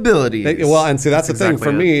mobility. Well, and see, that's the thing for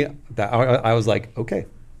exactly me. That I was like, okay,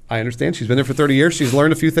 I understand. She's been there for 30 years. She's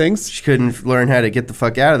learned a few things. she couldn't learn how to get the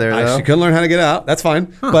fuck out of there, though. She couldn't learn how to get out. That's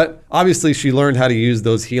fine. But obviously, she learned how to use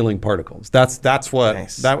those healing particles. That's what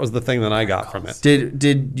Nice. that was the thing that I got from it.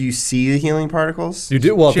 Did you see the healing particles? You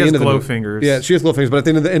do well. At She the has end of the glow movie- fingers. Yeah, she has glow fingers. But at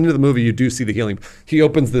the end of the movie, you do see the healing. He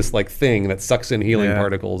opens this like thing that sucks in healing Yeah.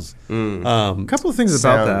 particles. A couple of things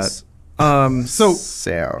about Sounds- that. So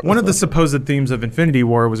Sound. one of the supposed themes of Infinity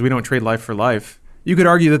War was we don't trade life for life. You could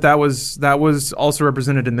argue that was also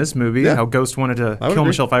represented in this movie. Yeah. How Ghost wanted to I would kill agree.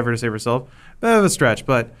 Michelle Pfeiffer to save herself. Bit of a stretch,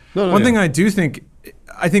 but No, one yeah. thing I do think,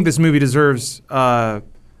 I think this movie deserves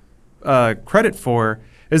credit for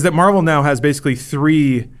is that Marvel now has basically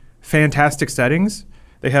 3 fantastic settings.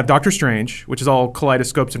 They have Doctor Strange, which is all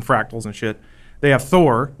kaleidoscopes and fractals and shit. They have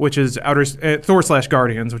Thor, which is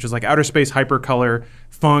Thor/Guardians, which is like outer space hypercolor,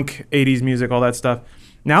 funk, 80s music, all that stuff.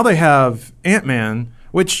 Now they have Ant-Man,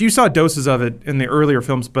 which you saw doses of it in the earlier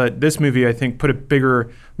films, but this movie, I think, put a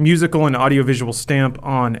bigger musical and audiovisual stamp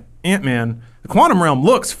on Ant-Man. The quantum realm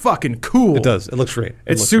looks fucking cool. It does. It looks great.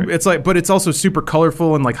 It's super. It's like, but it's also super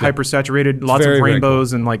colorful and like hyper saturated. Lots very, of very rainbows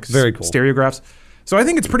cool. and like Very cool. stereographs. So I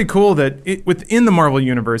think it's pretty cool that within the Marvel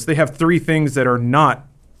universe they have 3 things that are not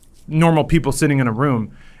normal people sitting in a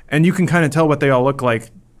room, and you can kind of tell what they all look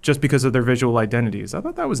like just because of their visual identities. I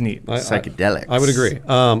thought that was neat. Psychedelics. I would agree.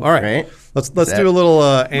 All right. Right? Let's that- do a little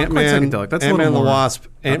Ant-Man, psychedelic. That's a Ant-Man and little the more Wasp,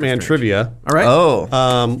 Ant-Man strange. trivia. All right.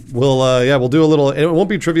 Oh. We'll do a little. It won't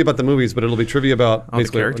be trivia about the movies, but it'll be trivia about the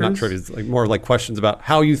basically characters? not trivia, it's like more like questions about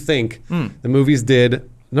how you think the movies did.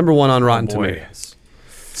 Number 1 on Rotten boy. Tomatoes.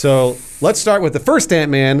 So let's start with the first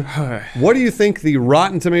Ant-Man. What do you think the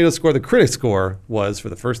Rotten Tomatoes score, the critic score, was for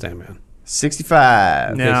the first Ant-Man?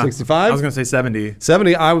 65. Yeah. 65? I was gonna say 70.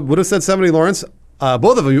 70. I would have said 70, Lawrence.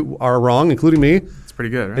 Both of you are wrong, including me. It's pretty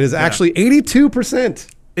good. Right? It is Yeah. actually 82%.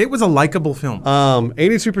 It was a likable film.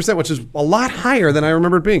 82%, which is a lot higher than I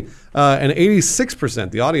remember it being. And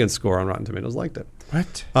 86%, the audience score on Rotten Tomatoes liked it.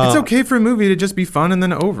 What? It's okay for a movie to just be fun and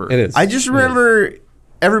then over. It is. I just remember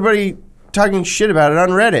everybody talking shit about it on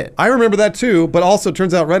Reddit. I remember that too, but also it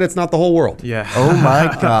turns out Reddit's not the whole world. Yeah. Oh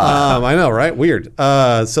my god. I know, right? Weird.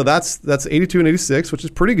 So that's 82 and 86, which is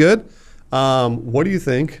pretty good. What do you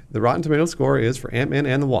think the Rotten Tomatoes score is for Ant-Man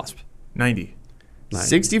and the Wasp? 90.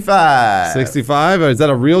 65. 65. Is that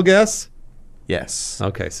a real guess? Yes.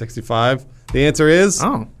 Okay, 65. The answer is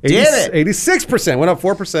Oh. Damn it. 86%. Went up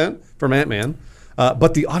 4% from Ant-Man.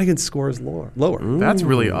 But the audience score is lower. That's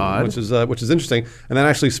really odd. Which is interesting, and that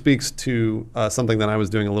actually speaks to something that I was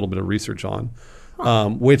doing a little bit of research on,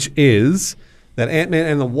 which is that Ant-Man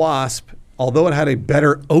and the Wasp, although it had a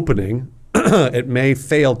better opening, it may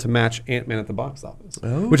fail to match Ant-Man at the box office,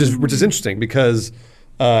 which is interesting because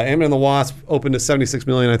Ant-Man and the Wasp opened to 76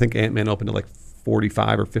 million. I think Ant-Man opened to like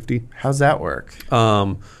 45 or 50. How's that work?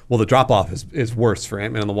 Well, the drop off is worse for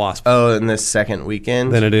Ant-Man and the Wasp Oh, in the second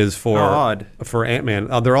weekend? than it is for Odd. Ant-Man.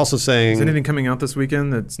 They're also saying Is anything coming out this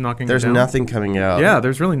weekend that's knocking There's it down? nothing coming out. Yeah,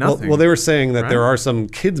 there's really nothing. Well, they were saying that Right. there are some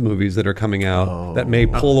kids movies that are coming out that may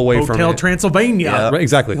pull away from Hotel it. Transylvania. Right,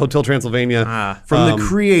 exactly, Hotel Transylvania. From the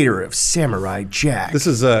creator of Samurai Jack. This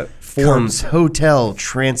is a comes Hotel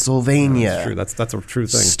Transylvania. True. That's a true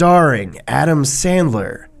thing. Starring Adam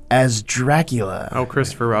Sandler as Dracula. Oh,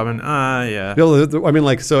 Christopher Robin. Yeah. I mean,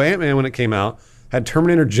 like, so Ant-Man when it came out had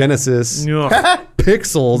Terminator Genesis, Ugh.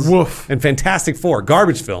 Pixels, Woof. and Fantastic Four,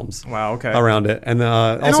 garbage films. Wow, okay. Around it, and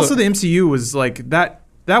And also the MCU was like that.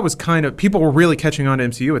 That was kind of people were really catching on to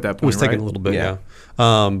MCU at that point. was taking right? a little bit, Yeah.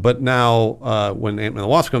 But now, when Ant-Man and the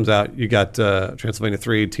Wasp comes out, you got Transylvania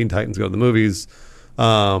 3, Teen Titans Go to the Movies.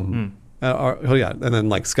 And then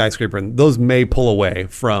like Skyscraper, and those may pull away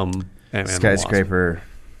from Ant-Man and the Wasp. Skyscraper.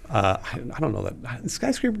 I don't know that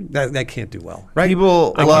Skyscraper that can't do well, right?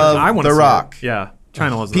 People I love wanna The see Rock. it. Yeah,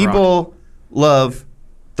 China loves The Rock. People love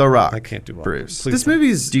The Rock. I can't do well. Bruce. Please This don't.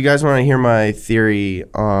 movie's Do you guys want to hear my theory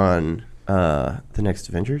on the next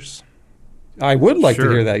Avengers? I would like to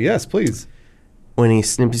Sure. hear that. Yes, please. When he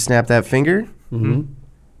snipped snapped that finger, you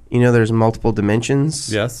know there's multiple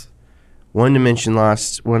dimensions. Yes. one dimension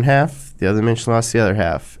lost one half, the other dimension lost the other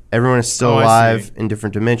half. Everyone is still Oh, I alive see. in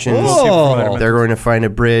different dimensions. Whoa. They're going to find a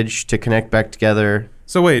bridge to connect back together.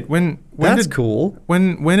 So wait, when That's did cool.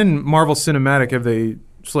 when in Marvel Cinematic have they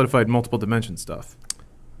solidified multiple dimension stuff?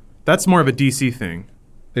 That's more of a DC thing.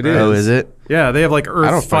 It is. Oh, is it? Yeah, they have like don't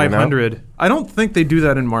Earth fucking know. 500. I don't think they do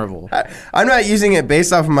that in Marvel. I'm not using it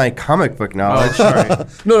based off of my comic book knowledge.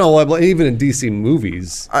 No, well, even in DC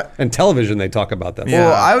movies and television, they talk about that. Yeah.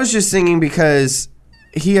 Well, I was just thinking because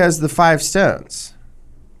he has the 5 stones.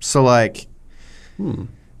 So, like,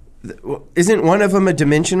 isn't one of them a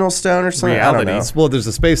dimensional stone or something? I don't know. Realities. Well, there's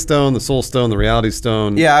the Space Stone, the Soul Stone, the Reality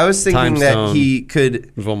Stone. Yeah, I was thinking Time that Stone. he could,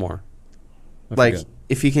 There's one more. I like, forget.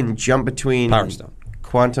 if he can jump between Power Stone.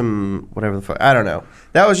 quantum, whatever the fuck. I don't know.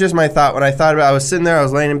 That was just my thought when I thought about. I was sitting there, I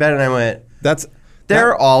was laying in bed, and I went, That's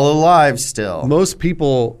 "They're all alive still." most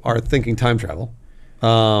people are thinking time travel,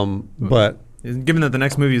 but Given that the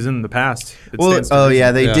next movie is in the past. It Well, stands to oh reason.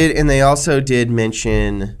 yeah, they Yeah. did, and they also did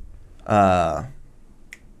mention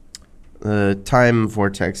the time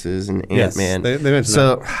vortexes and yes, Ant-Man. they mentioned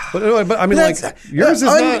so, that. But I mean, like That's- yours is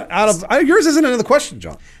un- not out of yours isn't out of the question,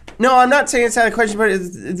 John. No, I'm not saying it's out of question,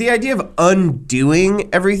 but the idea of undoing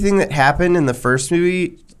everything that happened in the first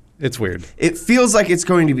movie, It's weird. it feels like it's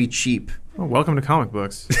going to be cheap. Oh, welcome to comic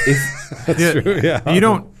books. That's true. Yeah, You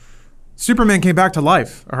don't. Superman came back to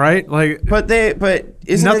life. All right, like But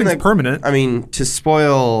isn't Nothing's in the, permanent. I mean, to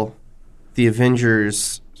spoil the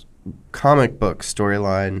Avengers comic book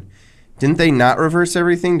storyline, didn't they not reverse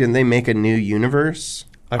everything? Didn't they make a new universe?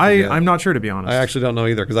 forget. I'm not sure, to be honest. I actually don't know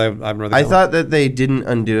either because I haven't read the I comic. thought that they didn't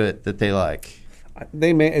undo it. That they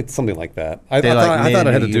they may it's something like that. I They, thought, like, I made thought a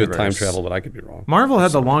it had to new do with time universe. travel, but I could be wrong. Marvel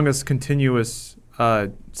had the longest continuous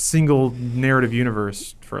single narrative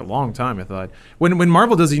universe for a long time. I thought when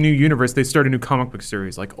Marvel does a new universe, they start a new comic book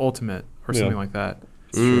series like Ultimate or something Yeah. like that.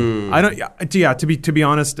 I don't. Yeah, to be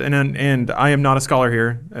honest, and I am not a scholar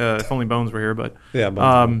here. If only Bones were here, but Yeah,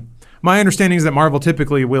 Bones. my understanding is that Marvel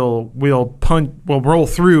typically will roll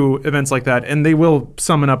through events like that, and they will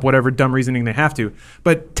summon up whatever dumb reasoning they have to.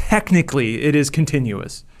 But technically, it is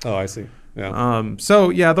continuous. Oh, I see. Yeah.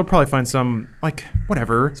 So yeah, they'll probably find some like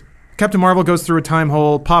whatever. Captain Marvel goes through a time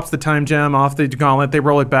hole, pops the time gem off the gauntlet. They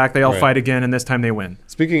roll it back. They all Right. fight again, and this time they win.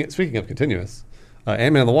 Speaking of continuous,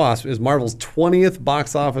 Ant-Man and the Wasp is Marvel's 20th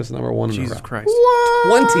box office number one in a Jesus row. Christ!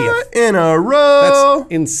 20th. in a row.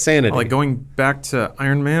 That's insanity. Like going back to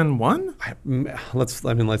Iron Man 1? Let's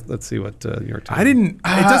see what your I didn't. It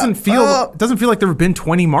doesn't feel. It doesn't feel like there have been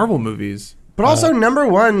 20 Marvel movies. But also, number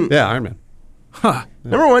one Iron Man.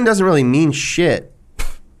 number one doesn't really mean shit.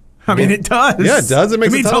 I mean, it does. Yeah, it does. It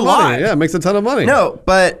makes means a ton of lot. money. Yeah, it makes a ton of money. No,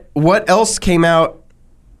 but what else came out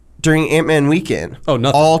during Ant-Man weekend? Oh,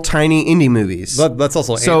 nothing. All tiny indie movies. That's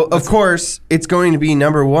also So of course it's going to be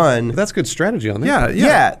number one. that's good strategy on that. Yeah.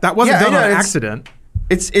 Yeah. That wasn't Yeah, I done know, on it's- accident.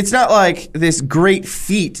 It's not like this great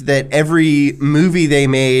feat that every movie they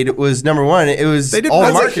made was number one. It was all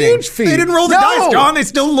That's marketing. a huge feat. They didn't roll the No! dice, John. They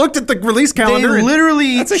still looked at the release They calendar. and-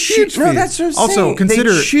 literally That's a huge No, feat. that's what I'm Also, saying.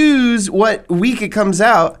 consider- they choose what week it comes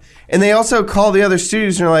out, and they also call the other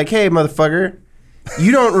studios and are like, "Hey, motherfucker,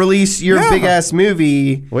 you don't release your Yeah. big ass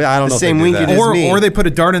movie Well, I don't the know if same they do week that. it is or me." or they put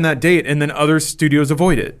a dart in that date, and then other studios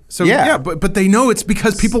avoid it. So Yeah. but they know it's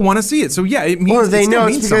because people want to see it. So yeah, it means Or they it still know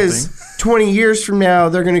means it's because something. 20 years from now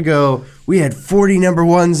they're gonna go, "We had 40 number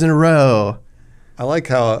ones in a row." I like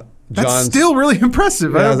how That's John's still really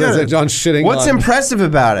impressive. I yeah, don't get it. John's shitting. What's on, impressive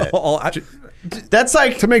about it? That's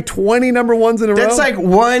like to make 20 number ones in a row? That's like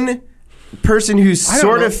one person who's don't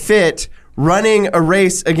sort know. of fit running a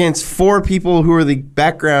race against 4 people who are the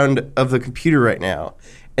background of the computer right now,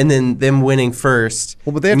 and then them winning first.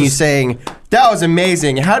 Well, but they have and to you saying, "That was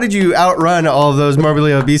amazing. How did you outrun all of those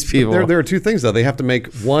morbidly obese people?" There are two things though. They have to make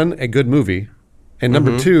one a good movie, and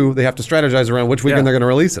number two, they have to strategize around which weekend Yeah. they're going to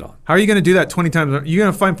release it on. How are you going to do that 20 times? Are you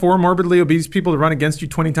going to find 4 morbidly obese people to run against you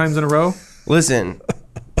 20 times in a row? Listen,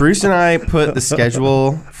 Bruce and I put the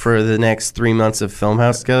schedule for the next 3 months of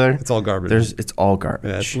Filmhouse together. It's all garbage. It's all garbage.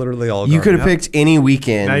 Yeah, it's literally all. You garbage. could have picked any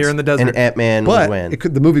weekend. Now you're in the desert. And Ant-Man would But win.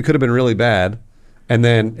 the movie could have been really bad, and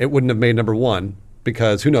then it wouldn't have made number one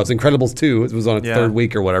because who knows? Incredibles 2 it was on its Yeah. third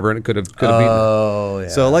week or whatever, and it could have beaten it. Oh, yeah.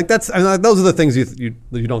 So like those are the things you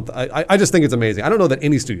don't. I just think it's amazing. I don't know that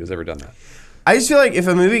any studio's ever done that. I just feel like if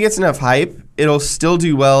a movie gets enough hype, it'll still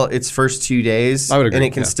do well its first 2 days. I would agree, And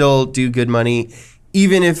it can yeah. still do good money,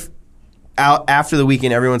 even if after the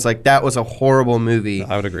weekend everyone's like, "That was a horrible movie."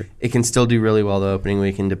 I would agree. It can still do really well the opening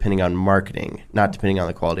weekend, depending on marketing, not depending on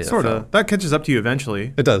the quality of Sort the film. of. That catches up to you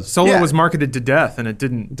eventually. It does. Solo Yeah. was marketed to death, and it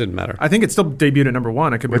didn't. Didn't matter. I think it still debuted at number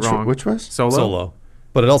 1. I could Which be wrong. was? Solo? Solo,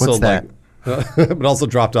 but it also What's that? but also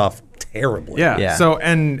dropped off terribly. Yeah. Yeah. So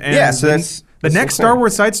So that's the so next Star cool.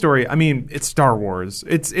 Wars side story. I mean, it's Star Wars.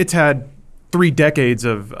 It's had 3 decades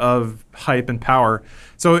of hype and power.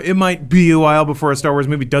 So it might be a while before a Star Wars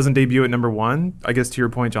movie doesn't debut at number 1. I guess to your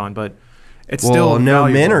point, John, but it's Well, still no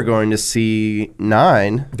valuable. men are going to see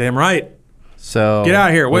 9. Damn right. So Get out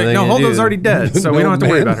of here. what are Wait, they no, gonna Holdo's do? already dead, so we No don't have to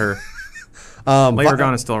worry man. about her. Leia Fi-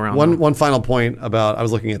 Organa's still around. One though. one final point about I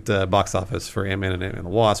was looking at the box office for Ant-Man and Ant-Man and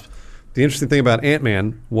the Wasp. The interesting thing about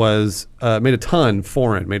Ant-Man was made a ton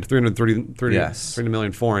foreign, made 330 Yes. 30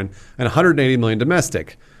 million foreign and 180 million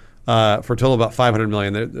domestic for a total of about 500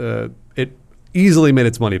 million. It easily made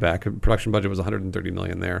its money back. The production budget was 130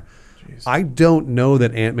 million there. I don't know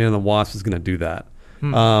that Ant-Man and the Wasp is going to do that.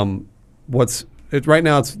 Right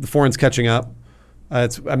now? It's the foreign's catching up.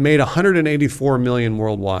 It's made 184 million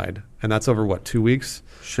worldwide, and that's over what 2 weeks?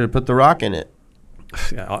 Should have put The Rock in it.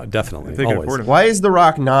 Yeah, definitely. They can Always. afford him. Why is The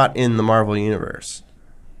Rock not in the Marvel universe?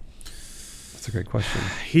 That's a great question.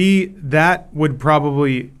 That would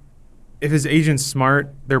probably, if his agent's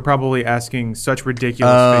smart, they're probably asking such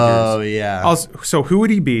ridiculous figures. yeah. Also, so who would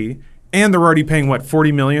he be? And they're already paying what,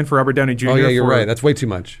 $40 million for Robert Downey Jr. Oh yeah, you're for- right. That's way too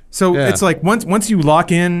much. So Yeah. it's like once you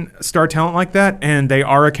lock in star talent like that, and they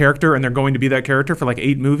are a character, and they're going to be that character for like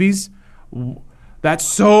 8 movies. That's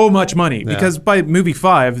so much money because by movie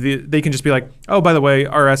 5, they can just be like, oh, by the way,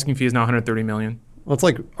 our asking fee is now $130 million. Well, it's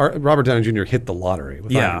like Robert Downey Jr. hit the lottery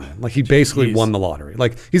with Yeah. Iron Man. Like he basically Jeez. won the lottery.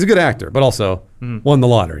 Like he's a good actor, but also won the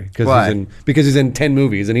lottery Why? because he's in 10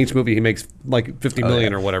 movies, and each movie he makes like 50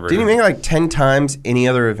 million or whatever. Didn't he make like 10 times any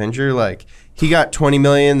other Avenger? Like he got 20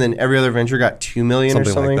 million, then every other Avenger got 2 million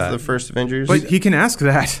Something or like something that. for the first Avengers. But he can ask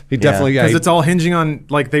that. He definitely Because yeah. it's all hinging on,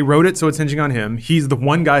 like, they wrote it, so it's hinging on him. He's the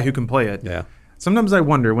one guy who can play it. Yeah. Sometimes I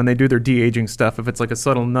wonder when they do their de-aging stuff if it's like a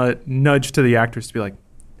subtle nudge to the actors to be like,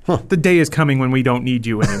 the day is coming when we don't need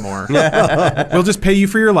you anymore. We'll just pay you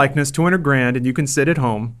for your likeness, $200,000, and you can sit at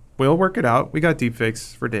home. We'll work it out. We got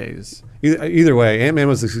deepfakes for days. Either way, Ant-Man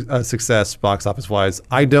was a success box office wise.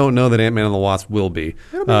 I don't know that Ant-Man and the Wasp will be.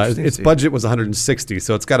 interesting to Its see. budget was 160,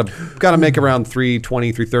 so it's got to make around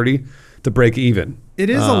 320, 330 to break even. It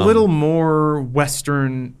is a little more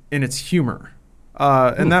Western in its humor.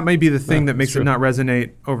 And that may be the thing that makes true. it not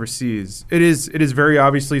resonate overseas. It is very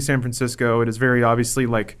obviously San Francisco. It is very obviously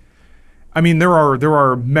like, I mean, there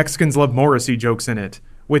are Mexicans love Morrissey jokes in it,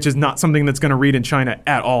 which is not something that's going to read in China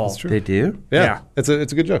at all. That's true. they do? Yeah, it's a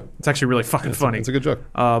good joke. It's actually really fucking funny. It's a good joke.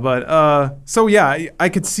 So yeah, I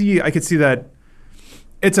could see that.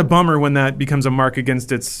 It's a bummer when that becomes a mark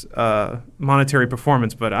against its monetary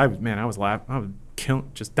performance. But I was laughing. I was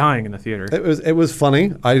just dying in the theater. It was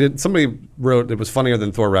funny. Somebody wrote it was funnier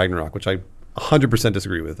than Thor Ragnarok, which I 100%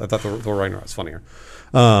 disagree with. I thought Thor Ragnarok was funnier.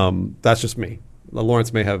 That's just me.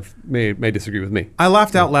 Lawrence may disagree with me. I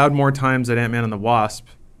laughed out loud more times at Ant-Man and the Wasp.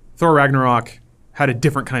 Thor Ragnarok had a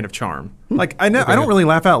different kind of charm. Like I don't really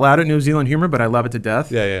laugh out loud at New Zealand humor, but I love it to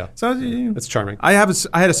death. Yeah. So It's charming. I had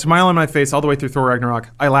a smile on my face all the way through Thor Ragnarok.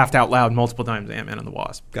 I laughed out loud multiple times at Ant-Man and the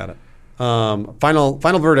Wasp. Got it.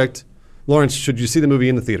 Final verdict. Lawrence, should you see the movie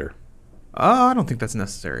in the theater? I don't think that's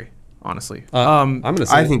necessary, honestly. I'm going to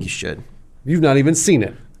say I think you should. you've not even seen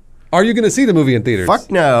it. Are you going to see the movie in theaters?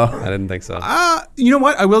 Fuck no. I didn't think so. You know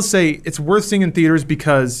what? I will say it's worth seeing in theaters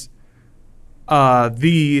because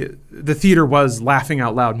the theater was laughing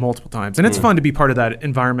out loud multiple times, and it's fun to be part of that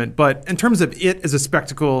environment. But in terms of it as a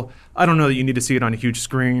spectacle, I don't know that you need to see it on a huge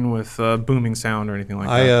screen with booming sound or anything like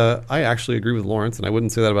that. I actually agree with Lawrence, and I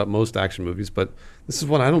wouldn't say that about most action movies, but this is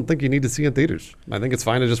one I don't think you need to see in theaters. I think it's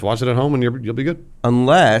fine to just watch it at home and you'll be good.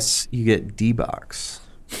 Unless you get D-Box.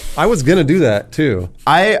 I was going to do that too.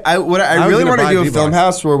 I was really gonna want to buy do a D-Box. film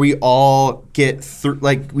house where we all get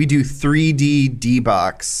we do 3D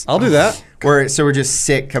D-Box. I'll do that. So we're just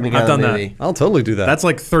sick coming I've out of the done that. movie. I'll totally do that. That's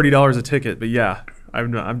like $30 a ticket, but yeah, I've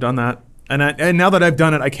done that, and now that I've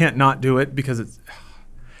done it, I can't not do it because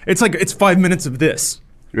it's 5 minutes of this.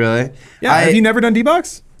 Really? Yeah, have you never done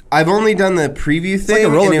D-Box? I've only done the preview It's like thing, a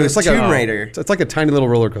roller and it was it's like Tomb a, Raider. It's like a tiny little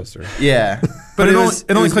roller coaster. Yeah, But it only was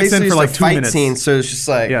clicks in basically for like just a 2 fight minutes. Scene, so it's just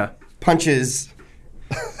like Yeah. punches.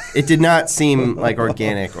 It did not seem like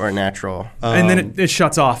organic or natural. And then it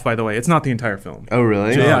shuts off. By the way, it's not the entire film. Oh,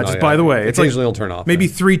 really? Yeah, no, just by the way, it's like Occasionally it'll turn off. maybe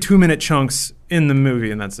yeah. 3 2-minute chunks in the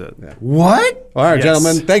movie, and that's it. What? All right, Yes.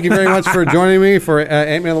 gentlemen. Thank you very much for joining me for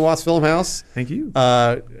Ant-Man and the Wasp Film House. Thank you.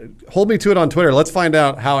 Hold me to it on Twitter. Let's find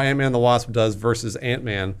out how Ant-Man and the Wasp does versus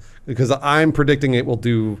Ant-Man, because I'm predicting it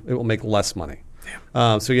will make less money.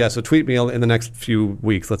 So tweet me in the next few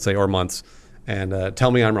weeks, let's say, or months, and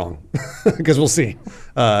tell me I'm wrong, because we'll see.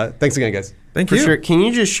 Thanks again, guys. Thank For you. sure. Can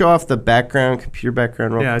you just show off the computer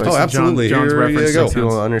background real Yeah, quick? Oh, just absolutely. John's Here reference you go. to So people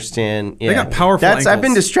sense. understand. Yeah. got powerful I've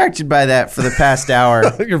been ankles. distracted by that for the past hour.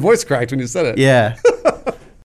 Your voice cracked when you said it. Yeah.